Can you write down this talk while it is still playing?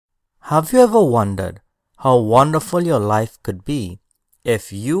Have you ever wondered how wonderful your life could be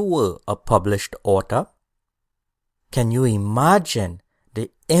if you were a published author? Can you imagine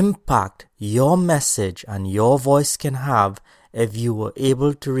the impact your message and your voice can have if you were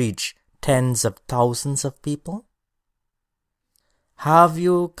able to reach tens of thousands of people? Have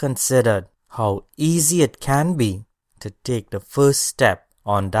you considered how easy it can be to take the first step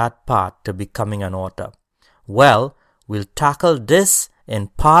on that path to becoming an author? Well, we'll tackle this in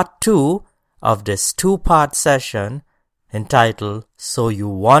part 2 of this 2-part session entitled So You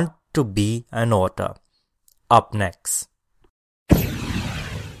Want to Be an Author. Up next.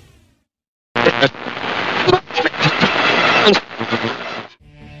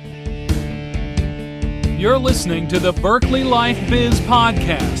 You're listening to the Berkeley Life Biz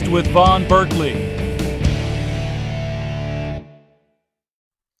Podcast with Vaughn Berkeley.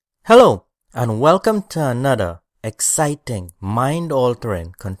 Hello, and welcome to another exciting,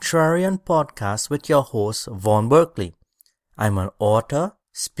 mind-altering, contrarian podcast with your host, Vaughn Berkeley. I'm an author,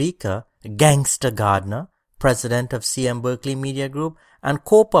 speaker, gangster gardener, president of CM Berkeley Media Group, and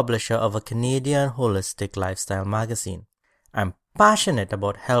co-publisher of a Canadian holistic lifestyle magazine. I'm passionate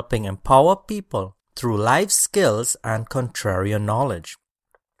about helping empower people through life skills and contrarian knowledge.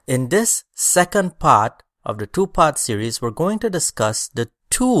 In this second part of the 2-part series, we're going to discuss the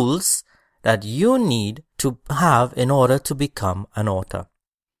tools that you need to have in order to become an author.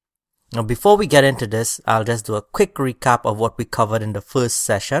 Now, before we get into this, I'll just do a quick recap of what we covered in the first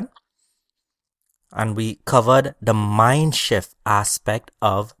session. And we covered the mind shift aspect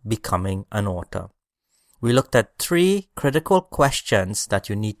of becoming an author. We looked at 3 critical questions that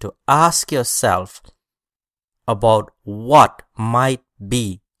you need to ask yourself about what might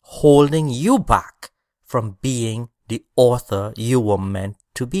be holding you back from being the author you were meant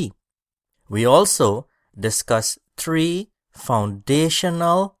to be. We also discussed 3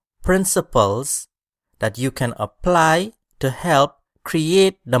 foundational principles that you can apply to help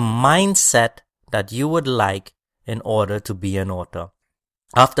create the mindset that you would like in order to be an author.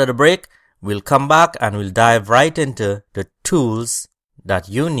 After the break, we'll come back and we'll dive right into the tools that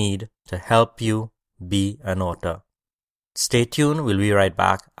you need to help you be an author. Stay tuned, we'll be right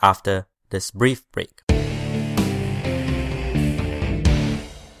back after this brief break.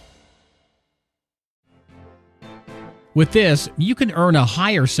 With this, you can earn a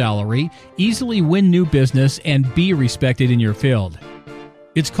higher salary, easily win new business, and be respected in your field.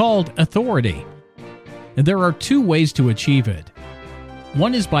 It's called authority. And there are 2 ways to achieve it.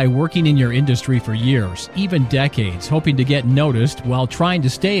 One is by working in your industry for years, even decades, hoping to get noticed while trying to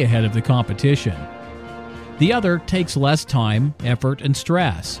stay ahead of the competition. The other takes less time, effort, and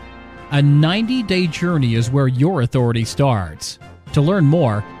stress. A 90-day journey is where your authority starts. To learn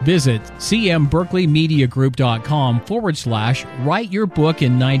more, visit cmberkeleymediagroup.com/write your book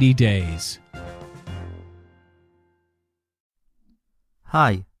in 90 days.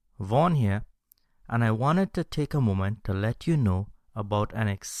 Hi, Vaughn here, and I wanted to take a moment to let you know about an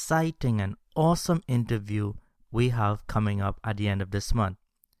exciting and awesome interview we have coming up at the end of this month.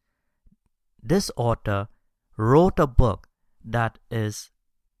 This author wrote a book that is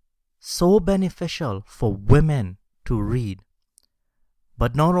so beneficial for women to read.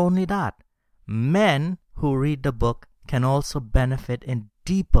 But not only that, men who read the book can also benefit in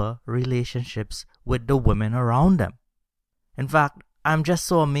deeper relationships with the women around them. In fact, I'm just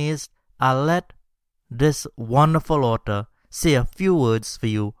so amazed. I'll let this wonderful author say a few words for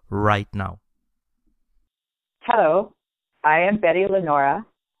you right now. Hello, I am Betty Lenora,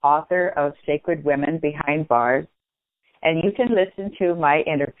 author of Sacred Women Behind Bars, and you can listen to my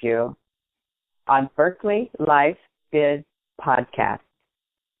interview on Berkeley Life Biz Podcast.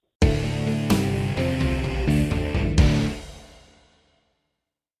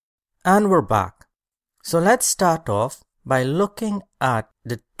 And we're back. So let's start off by looking at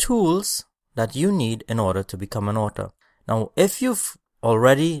the tools that you need in order to become an author. Now, if you've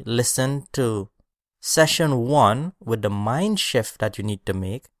already listened to session 1 with the mind shift that you need to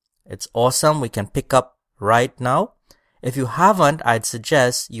make, it's awesome. We can pick up right now. If you haven't, I'd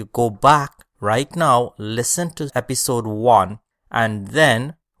suggest you go back right now, listen to episode 1, and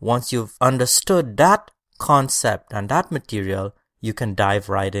then once you've understood that concept and that material, you can dive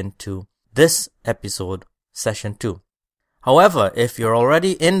right into this episode, session 2. However, if you're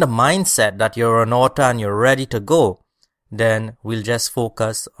already in the mindset that you're an author and you're ready to go, then we'll just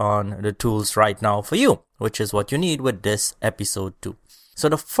focus on the tools right now for you, which is what you need with this episode 2. So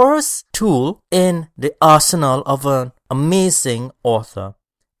the first tool in the arsenal of an amazing author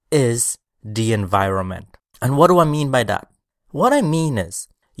is the environment. And what do I mean by that? What I mean is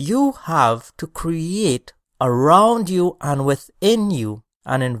you have to create around you and within you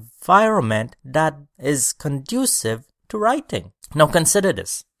an environment that is conducive to writing. Now consider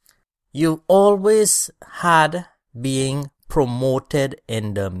this. You always had being promoted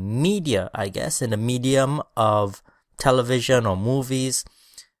in the media, I guess, in the medium of television or movies,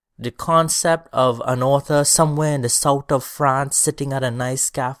 the concept of an author somewhere in the south of France sitting at a nice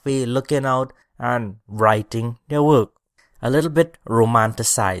cafe looking out and writing their work. A little bit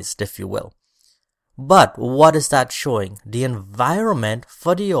romanticized, if you will. But what is that showing? The environment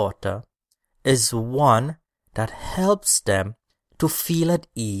for the author is one that helps them to feel at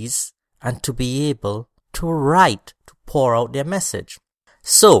ease and to be able to write, to pour out their message.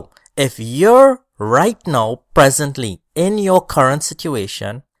 So, if you're right now, presently, in your current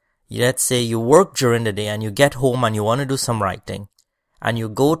situation, let's say you work during the day and you get home and you want to do some writing, and you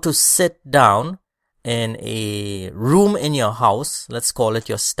go to sit down in a room in your house, let's call it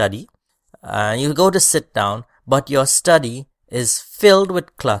your study, you go to sit down, but your study is filled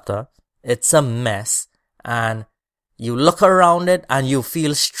with clutter, it's a mess, and you look around it and you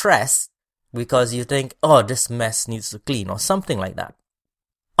feel stressed because you think, oh, this mess needs to clean or something like that.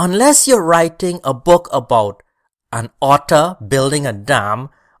 Unless you're writing a book about an otter building a dam,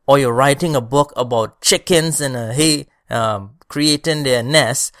 or you're writing a book about chickens in a hay, creating their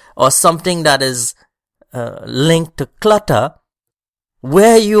nest, or something that is linked to clutter,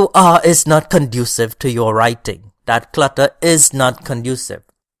 where you are is not conducive to your writing. That clutter is not conducive.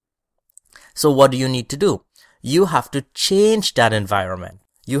 So what do you need to do? You have to change that environment.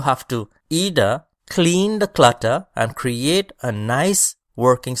 You have to either clean the clutter and create a nice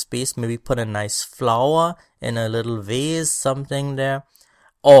working space, maybe put a nice flower in a little vase, something there,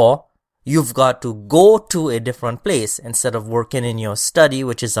 or you've got to go to a different place. Instead of working in your study,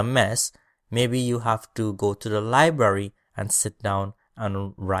 which is a mess, maybe you have to go to the library and sit down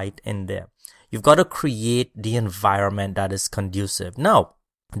and write in there. You've got to create the environment that is conducive. Now,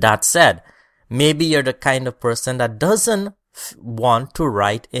 that said, maybe you're the kind of person that doesn't want to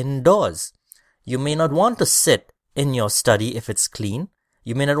write indoors. You may not want to sit in your study if it's clean.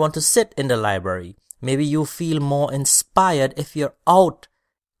 You may not want to sit in the library. Maybe you feel more inspired if you're out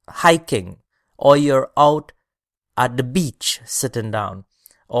hiking, or you're out at the beach sitting down,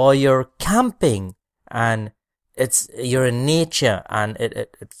 or you're camping and you're in nature and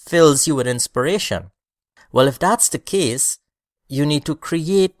it fills you with inspiration. Well, if that's the case, you need to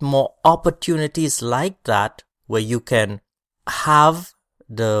create more opportunities like that where you can have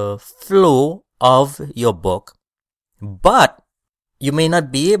the flow of your book, but you may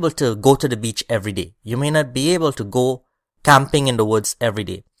not be able to go to the beach every day. You may not be able to go camping in the woods every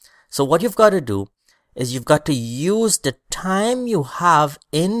day. So what you've got to do is you've got to use the time you have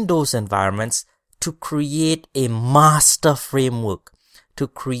in those environments to create a master framework, to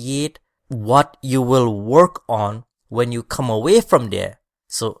create what you will work on when you come away from there.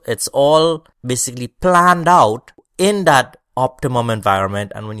 So it's all basically planned out in that optimum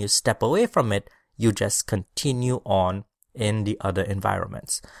environment, and when you step away from it, you just continue on in the other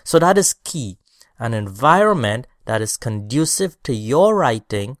environments. So that is key. An environment that is conducive to your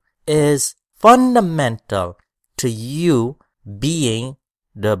writing is fundamental to you being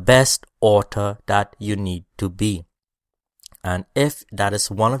the best author that you need to be. And if that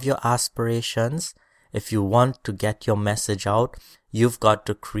is one of your aspirations, if you want to get your message out, you've got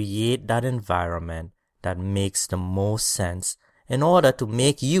to create that environment that makes the most sense in order to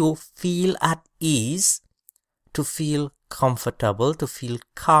make you feel at ease, to feel comfortable, to feel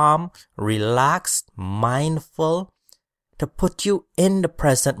calm, relaxed, mindful, to put you in the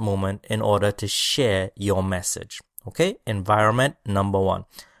present moment in order to share your message. Okay, environment number 1.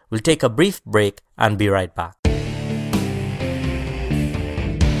 We'll take a brief break and be right back.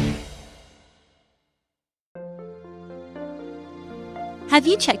 Have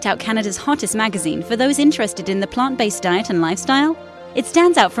you checked out Canada's hottest magazine for those interested in the plant-based diet and lifestyle? It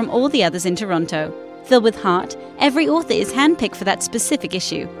stands out from all the others in Toronto. Filled with heart, every author is handpicked for that specific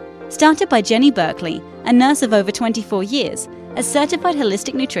issue. Started by Jenny Berkley, a nurse of over 24 years, a certified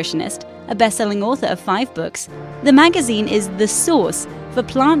holistic nutritionist, a best-selling author of 5 books, the magazine is the source for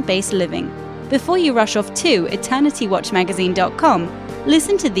plant-based living. Before you rush off to EternityWatchMagazine.com,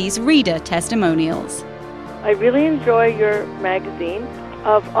 listen to these reader testimonials. I really enjoy your magazine.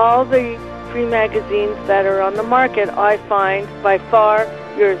 Of all the free magazines that are on the market, I find by far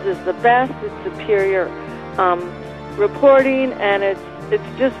yours is the best. It's superior reporting, and it's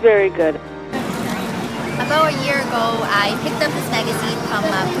just very good. About a year ago, I picked up this magazine from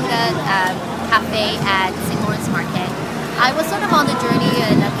Buddha Cafe at St. Lawrence Market. I was sort of on the journey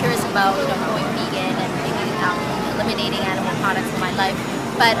and I'm curious about going vegan and maybe eliminating animal products in my life.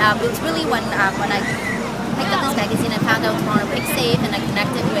 But it's really when I picked up this magazine and found out Toronto Pig Safe, and I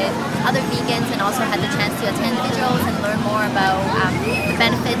connected with other vegans and also had the chance to attend vigils and learn more about the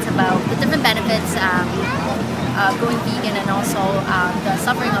different benefits going vegan, and also the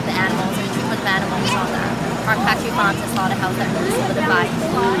suffering of the animals and the treatment of animals on our factory farms and slaughterhouse that really solidified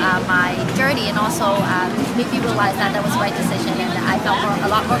my journey, and also made me realize that that was the right decision, and I felt a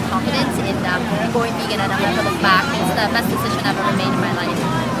lot more confidence in going vegan, and I'll never look back. It's the best decision I've ever made in my life.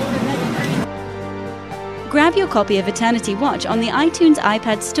 Grab your copy of Eternity Watch on the iTunes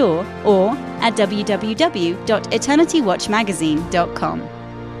iPad store or at www.eternitywatchmagazine.com.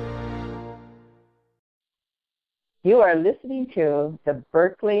 You are listening to the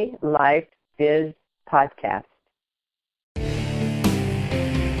Berkeley Life Biz Podcast.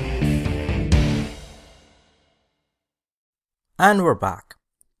 And we're back.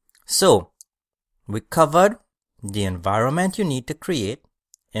 So, we covered the environment you need to create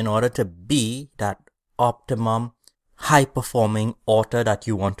in order to be that optimum, high-performing author that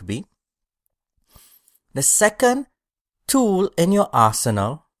you want to be. The second tool in your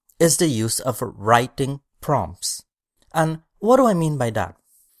arsenal is the use of writing prompts. And what do I mean by that?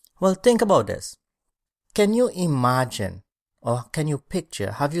 Well, think about this. Can you imagine, or can you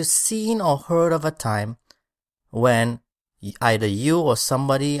picture, have you seen or heard of a time when either you or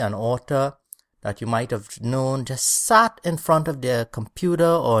somebody, an author that you might have known, just sat in front of their computer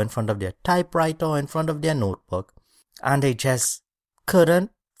or in front of their typewriter or in front of their notebook, and they just couldn't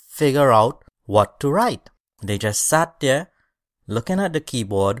figure out what to write? They just sat there looking at the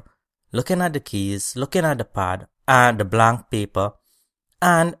keyboard, looking at the keys, looking at the pad and the blank paper,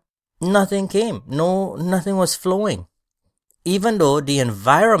 and nothing came. Nothing was flowing. Even though the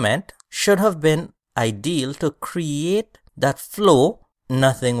environment should have been ideal to create that flow,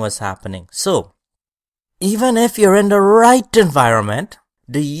 nothing was happening. So, even if you're in the right environment,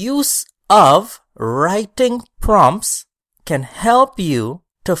 the use of writing prompts can help you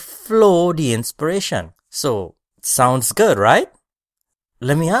to flow the inspiration. So, sounds good, right?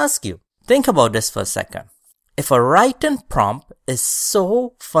 Let me ask you, think about this for a second. If a writing prompt is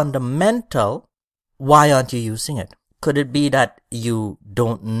so fundamental, why aren't you using it? Could it be that you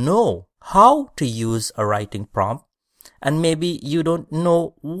don't know how to use a writing prompt, and maybe you don't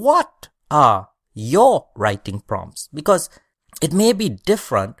know what are your writing prompts? Because it may be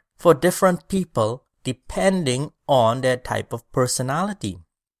different for different people depending on their type of personality.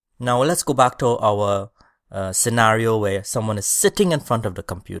 Now let's go back to our scenario where someone is sitting in front of the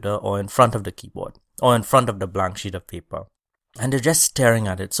computer or in front of the keyboard or in front of the blank sheet of paper, and they're just staring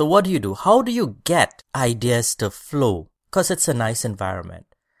at it. So what do? How do you get ideas to flow? Because it's a nice environment.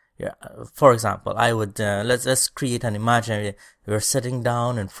 Yeah. For example, I would let's create an imaginary. We're sitting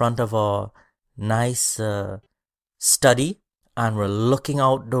down in front of a nice study, and we're looking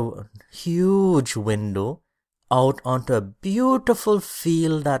out the huge window out onto a beautiful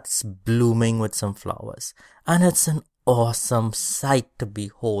field that's blooming with some flowers, and it's an awesome sight to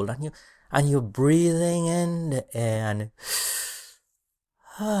behold. And you're breathing in the air,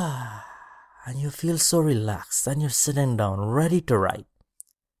 and you feel so relaxed, and you're sitting down ready to write.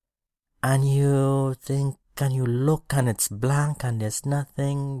 And you think, and you look, and it's blank, and there's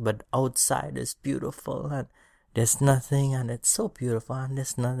nothing, but outside is beautiful, and there's nothing, and it's so beautiful, and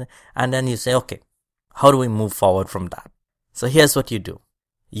there's nothing. And then you say, okay, how do we move forward from that? So here's what you do.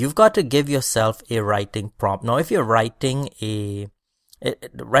 You've got to give yourself a writing prompt. Now, if you're writing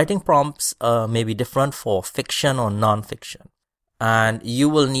writing prompts may be different for fiction or non-fiction, and you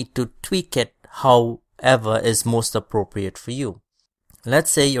will need to tweak it however is most appropriate for you.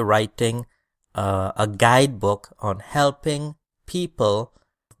 Let's say you're writing a guidebook on helping people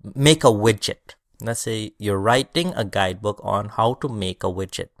make a widget. Let's say you're writing a guidebook on how to make a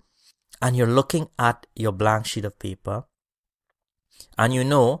widget, and you're looking at your blank sheet of paper, and you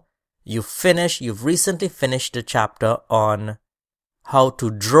know you've recently finished the chapter on how to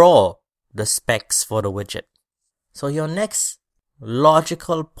draw the specs for the widget. So your next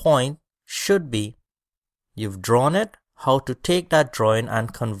logical point should be, you've drawn it, how to take that drawing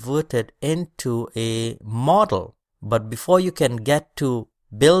and convert it into a model. But before you can get to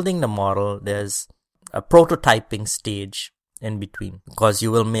building the model, there's a prototyping stage in between, because you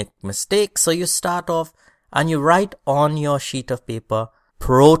will make mistakes. So you start off and you write on your sheet of paper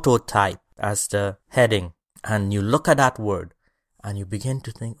prototype as the heading, and you look at that word and you begin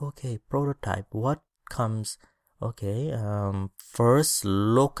to think, okay, prototype, what comes? Okay, first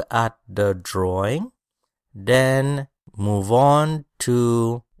look at the drawing, then move on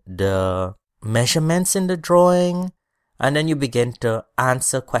to the measurements in the drawing, and then you begin to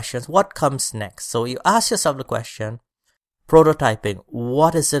answer questions. What comes next? So you ask yourself the question, prototyping,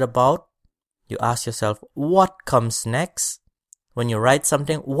 what is it about? You ask yourself, what comes next? When you write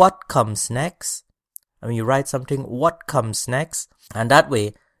something, what comes next? And when you write something, what comes next? And that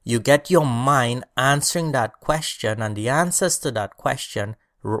way, you get your mind answering that question, and the answers to that question,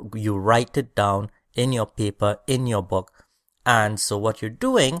 you write it down in your paper, in your book. And so what you're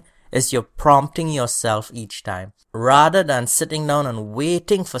doing is you're prompting yourself each time. Rather than sitting down and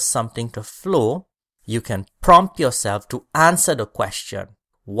waiting for something to flow, you can prompt yourself to answer the question,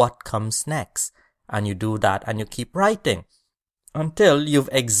 what comes next? And you do that and you keep writing until you've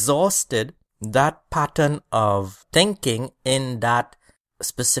exhausted that pattern of thinking in that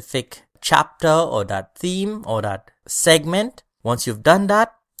specific chapter or that theme or that segment. Once you've done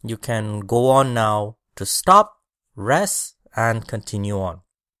that, you can go on now to stop, rest, and continue on.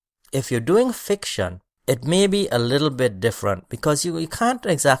 If you're doing fiction, it may be a little bit different because you can't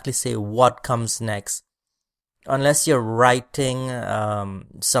exactly say what comes next unless you're writing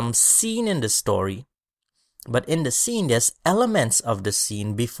some scene in the story. But in the scene, there's elements of the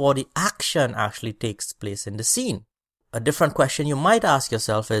scene before the action actually takes place in the scene. A different question you might ask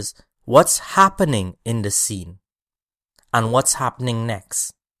yourself is, what's happening in the scene? And what's happening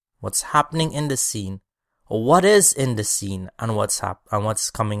next? What's happening in the scene? Or what is in the scene and what's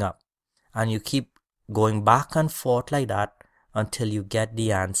coming up? And you keep going back and forth like that until you get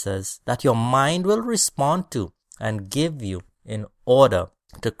the answers that your mind will respond to and give you in order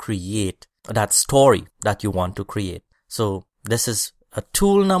to create that story that you want to create. So this is a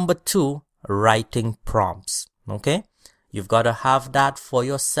tool number 2, writing prompts. Okay? You've got to have that for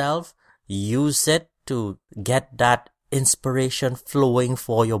yourself. Use it to get that inspiration flowing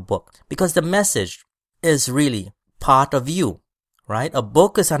for your book. Because the message is really part of you, right? A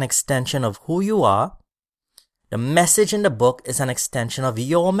book is an extension of who you are. The message in the book is an extension of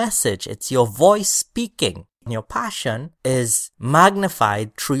your message. It's your voice speaking. Your passion is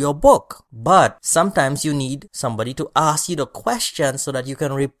magnified through your book. But sometimes you need somebody to ask you the question so that you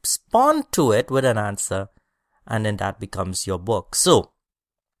can respond to it with an answer. And then that becomes your book. So,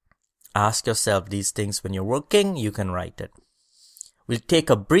 ask yourself these things when you're working. You can write it. We'll take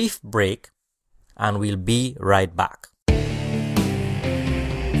a brief break and we'll be right back.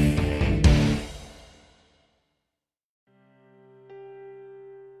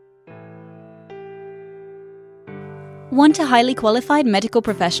 Want a highly qualified medical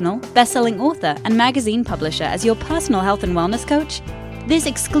professional, best-selling author, and magazine publisher as your personal health and wellness coach? This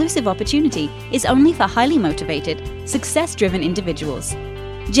exclusive opportunity is only for highly motivated, success-driven individuals.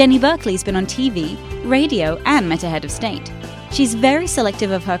 Jenny Berkeley's been on TV, radio, and met a head of state. She's very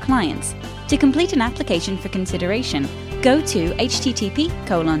selective of her clients. To complete an application for consideration, go to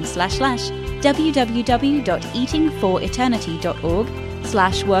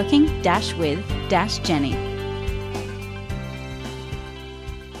http://www.eatingforeternity.org/working-with-Jenny.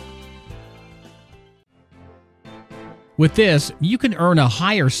 With this, you can earn a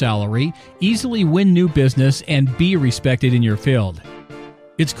higher salary, easily win new business, and be respected in your field.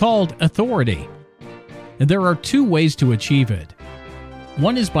 It's called authority. And there are 2 ways to achieve it.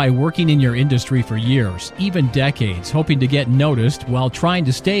 One is by working in your industry for years, even decades, hoping to get noticed while trying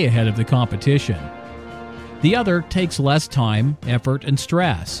to stay ahead of the competition. The other takes less time, effort, and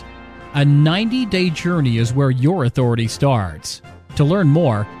stress. A 90-day journey is where your authority starts. To learn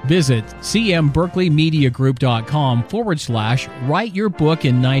more, visit cmberkeleymedia.group.com/write your book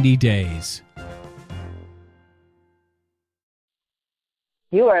in 90 days.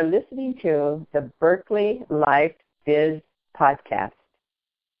 You are listening to the Berkeley Life Biz Podcast.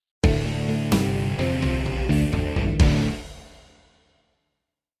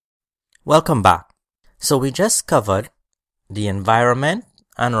 Welcome back. So we just covered the environment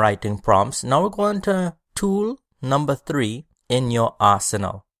and writing prompts. Now we're going to tool number 3 in your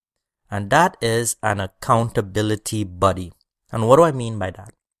arsenal. And that is an accountability buddy. And what do I mean by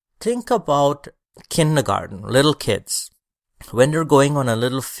that? Think about kindergarten, little kids. When they're going on a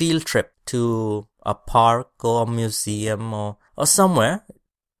little field trip to a park or a museum or somewhere,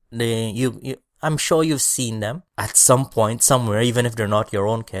 I'm sure you've seen them at some point somewhere, even if they're not your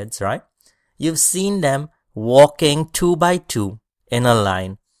own kids, right? You've seen them walking 2 by 2 in a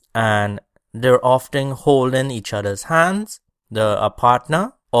line, and they're often holding each other's hands, a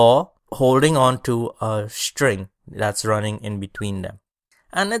partner, or holding on to a string that's running in between them.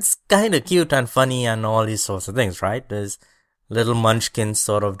 And it's kind of cute and funny and all these sorts of things, right? There's little munchkins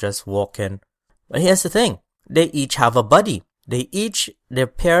sort of just walking. But here's the thing. They each have a buddy. They're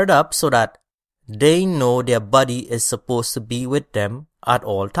paired up so that they know their buddy is supposed to be with them at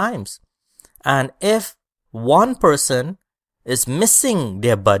all times. And if one person is missing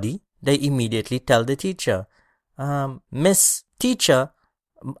their buddy, they immediately tell the teacher, Miss Teacher,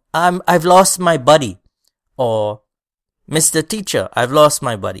 I've lost my buddy, or Mr. Teacher, I've lost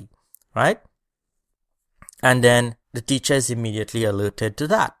my buddy, right? And then the teacher is immediately alerted to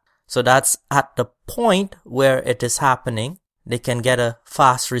that. So that's at the point where it is happening. They can get a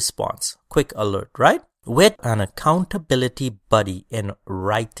fast response, quick alert, right? With an accountability buddy in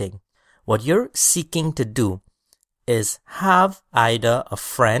writing, what you're seeking to do is have either a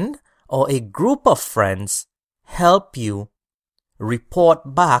friend or a group of friends help you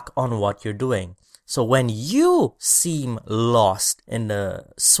report back on what you're doing. So when you seem lost in the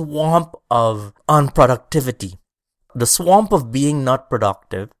swamp of unproductivity, the swamp of being not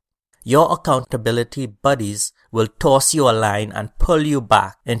productive, your accountability buddies will toss you a line and pull you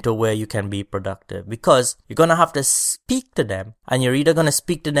back into where you can be productive, because you're going to have to speak to them, and you're either going to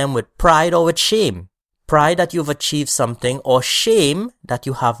speak to them with pride or with shame. Pride that you've achieved something, or shame that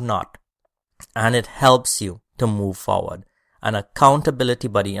you have not. And it helps you to move forward. An accountability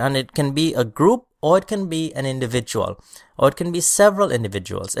buddy, and it can be a group, or it can be an individual, or it can be several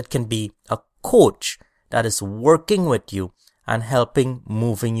individuals. It can be a coach that is working with you and helping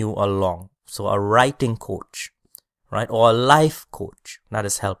moving you along. So a writing coach, right? Or a life coach that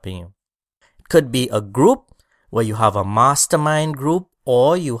is helping you. It could be a group where you have a mastermind group,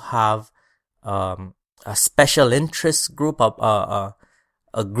 or you have a special interest group, a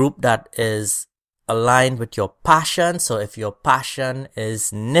group that is aligned with your passion. So if your passion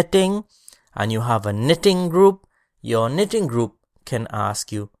is knitting and you have a knitting group, your knitting group can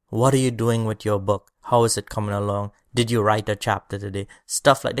ask you, what are you doing with your book? How is it coming along? Did you write a chapter today?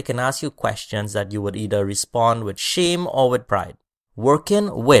 Stuff like they can ask you questions that you would either respond with shame or with pride.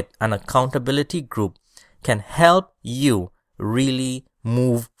 Working with an accountability group can help you really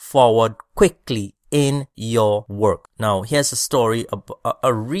move forward quickly in your work. Now, here's a story,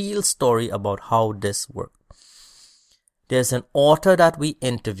 a real story about how this works. There's an author that we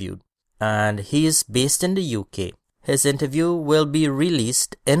interviewed, and he is based in the UK. His interview will be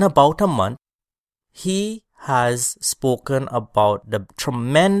released in about a month. He has spoken about the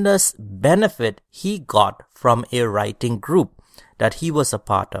tremendous benefit he got from a writing group that he was a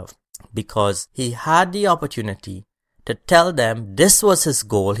part of, because he had the opportunity to tell them this was his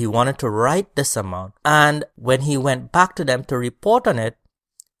goal. He wanted to write this amount. And when he went back to them to report on it,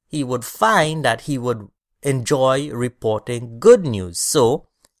 he would find that he would enjoy reporting good news. So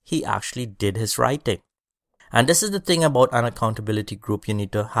he actually did his writing. And this is the thing about an accountability group you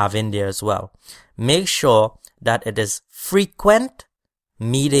need to have in there as well. Make sure that it is frequent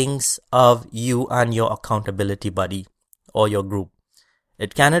meetings of you and your accountability buddy or your group.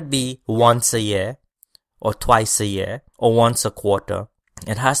 It cannot be once a year or twice a year or once a quarter.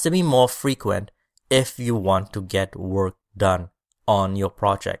 It has to be more frequent if you want to get work done on your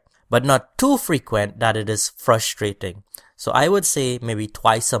project, but not too frequent that it is frustrating. So I would say maybe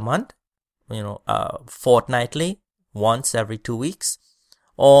twice a month, fortnightly, once every 2 weeks,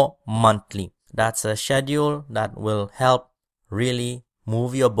 or monthly. That's a schedule that will help really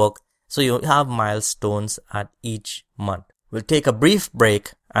move your book so you have milestones at each month. We'll take a brief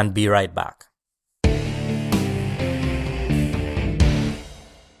break and be right back.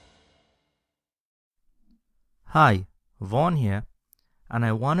 Hi, Vaughn here, and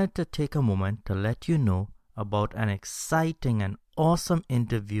I wanted to take a moment to let you know about an exciting and awesome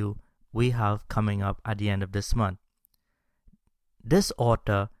interview we have coming up at the end of this month. This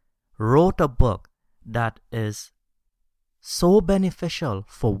author wrote a book that is so beneficial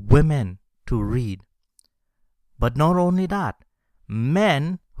for women to read. But not only that,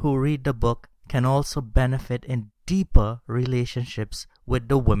 men who read the book can also benefit in deeper relationships with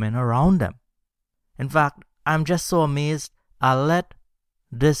the women around them. In fact, I'm just so amazed. I'll let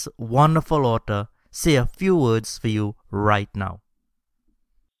this wonderful author say a few words for you right now.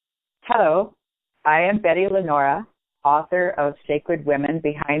 Hello, I am Betty Lenora, author of Sacred Women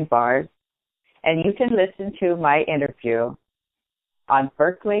Behind Bars, and you can listen to my interview on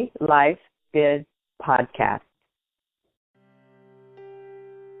Berkeley Life Biz Podcast.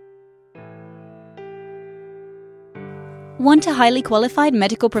 Want a highly qualified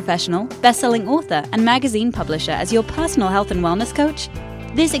medical professional, best-selling author, and magazine publisher as your personal health and wellness coach?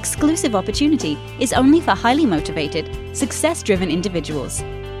 This exclusive opportunity is only for highly motivated, success-driven individuals.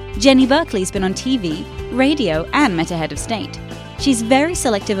 Jenny Berkeley's been on TV, radio, and met a head of state. She's very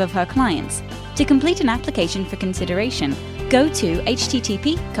selective of her clients. To complete an application for consideration, go to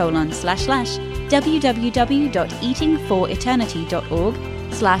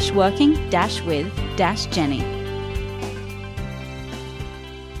http://www.eatingforeternity.org/working-with-Jenny.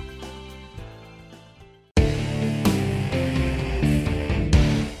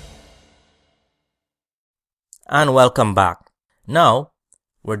 And welcome back. Now,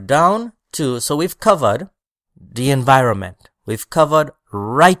 we're down to, so we've covered the environment. We've covered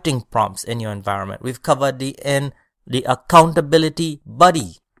writing prompts in your environment. We've covered the accountability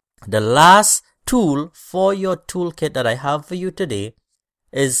buddy. The last tool for your toolkit that I have for you today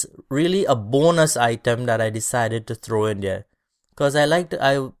is really a bonus item that I decided to throw in there. Because I like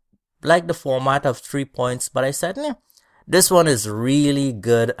the format of 3 points, but I said, this one is really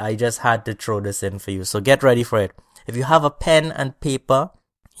good. I just had to throw this in for you. So get ready for it. If you have a pen and paper,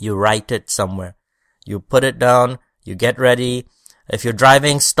 you write it somewhere. You put it down, you get ready. If you're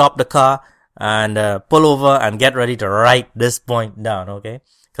driving, stop the car and pull over and get ready to write this point down, okay?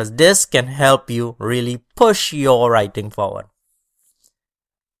 Because this can help you really push your writing forward.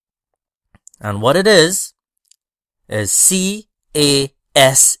 And what it is CASH.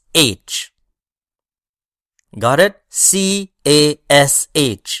 Got it?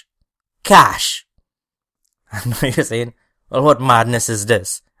 CASH. Cash. I know you're saying, well, what madness is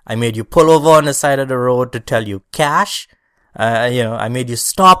this? I made you pull over on the side of the road to tell you cash. I made you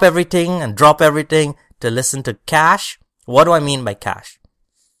stop everything and drop everything to listen to cash. What do I mean by cash?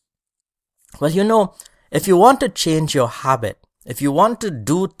 Well, if you want to change your habit, if you want to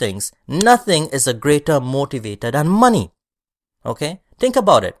do things, nothing is a greater motivator than money. Okay? Think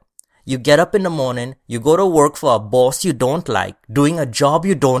about it. You get up in the morning, you go to work for a boss you don't like, doing a job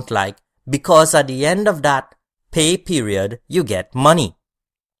you don't like, because at the end of that pay period, you get money.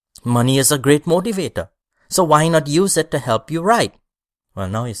 Money is a great motivator. So why not use it to help you write? Well,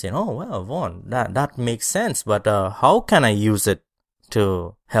 now you're saying, oh, well, Vaughn, that makes sense, but how can I use it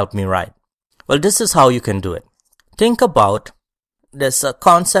to help me write? Well, this is how you can do it. Think about this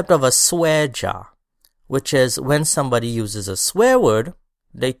concept of a swear jar, which is when somebody uses a swear word,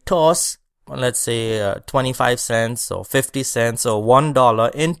 they toss, let's say, 25 cents or 50 cents or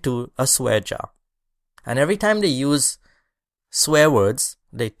 $1 into a swear jar. And every time they use swear words,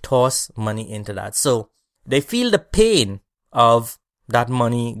 they toss money into that. So they feel the pain of that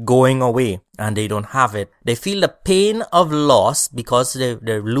money going away and they don't have it. They feel the pain of loss because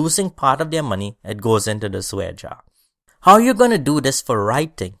they're losing part of their money. It goes into the swear jar. How you're going to do this for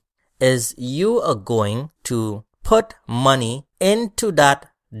writing is you are going to put money into that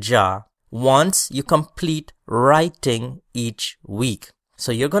jar once you complete writing each week.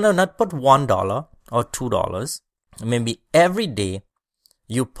 So you're going to not put $1 or $2. Maybe every day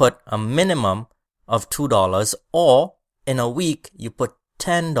you put a minimum of $2, or in a week you put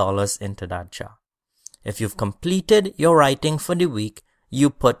 $10 into that jar. If you've completed your writing for the week, you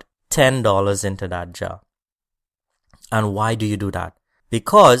put $10 into that jar. And why do you do that?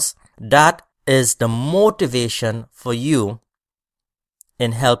 Because that is the motivation for you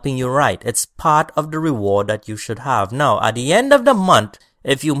in helping you write. It's part of the reward that you should have. Now, at the end of the month,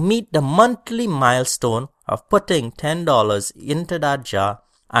 if you meet the monthly milestone of putting $10 into that jar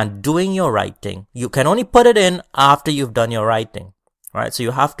and doing your writing, you can only put it in after you've done your writing, right? So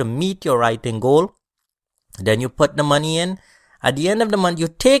you have to meet your writing goal. Then you put the money in. At the end of the month, you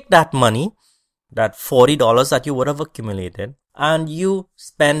take that money, that $40 that you would have accumulated, and you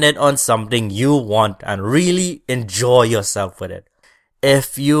spend it on something you want and really enjoy yourself with it.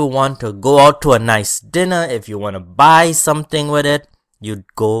 If you want to go out to a nice dinner, if you want to buy something with it, you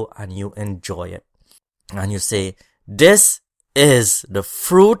go and you enjoy it. And you say, this is the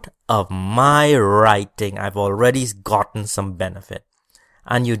fruit of my writing. I've already gotten some benefit.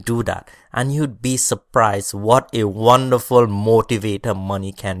 And you do that. And you'd be surprised what a wonderful motivator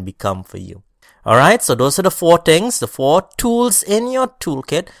money can become for you. Alright, so those are the 4 things, the 4 tools in your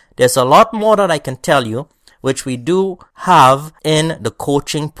toolkit. There's a lot more that I can tell you, which we do have in the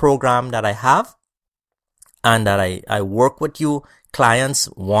coaching program that I have. And that I work with you clients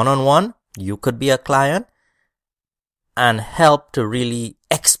one-on-one. You could be a client and help to really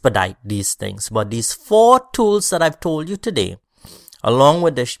expedite these things. But these 4 tools that I've told you today, along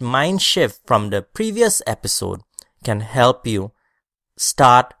with the mind shift from the previous episode, can help you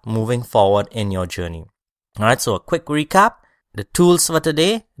start moving forward in your journey. Alright, so a quick recap. The tools for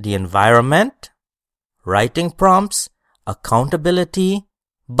today: the environment, writing prompts, accountability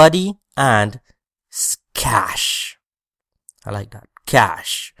buddy, and cash. I like that.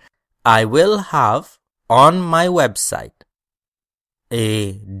 Cash. I will have on my website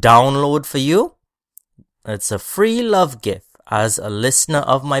a download for you. It's a free love gift as a listener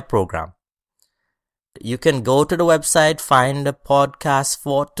of my program. You can go to the website, find the podcast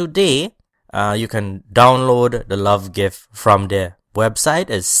for today. You can download the love gift from there. Website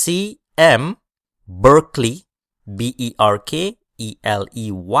is CM Berkley, BERKELEY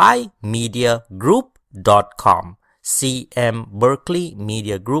mediagroup.com.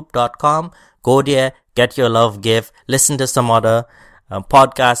 cmberkeleymediagroup.com. Go there, get your love gift, listen to some other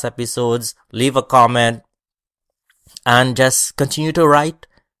podcast episodes, leave a comment, and just continue to write,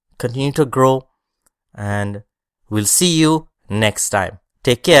 continue to grow, and we'll see you next time.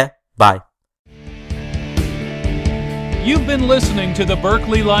 Take care. Bye. You've been listening to the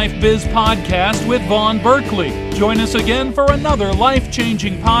Berkeley Life Biz Podcast with Vaughn Berkeley. Join us again for another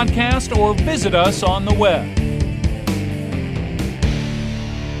life-changing podcast or visit us on the web.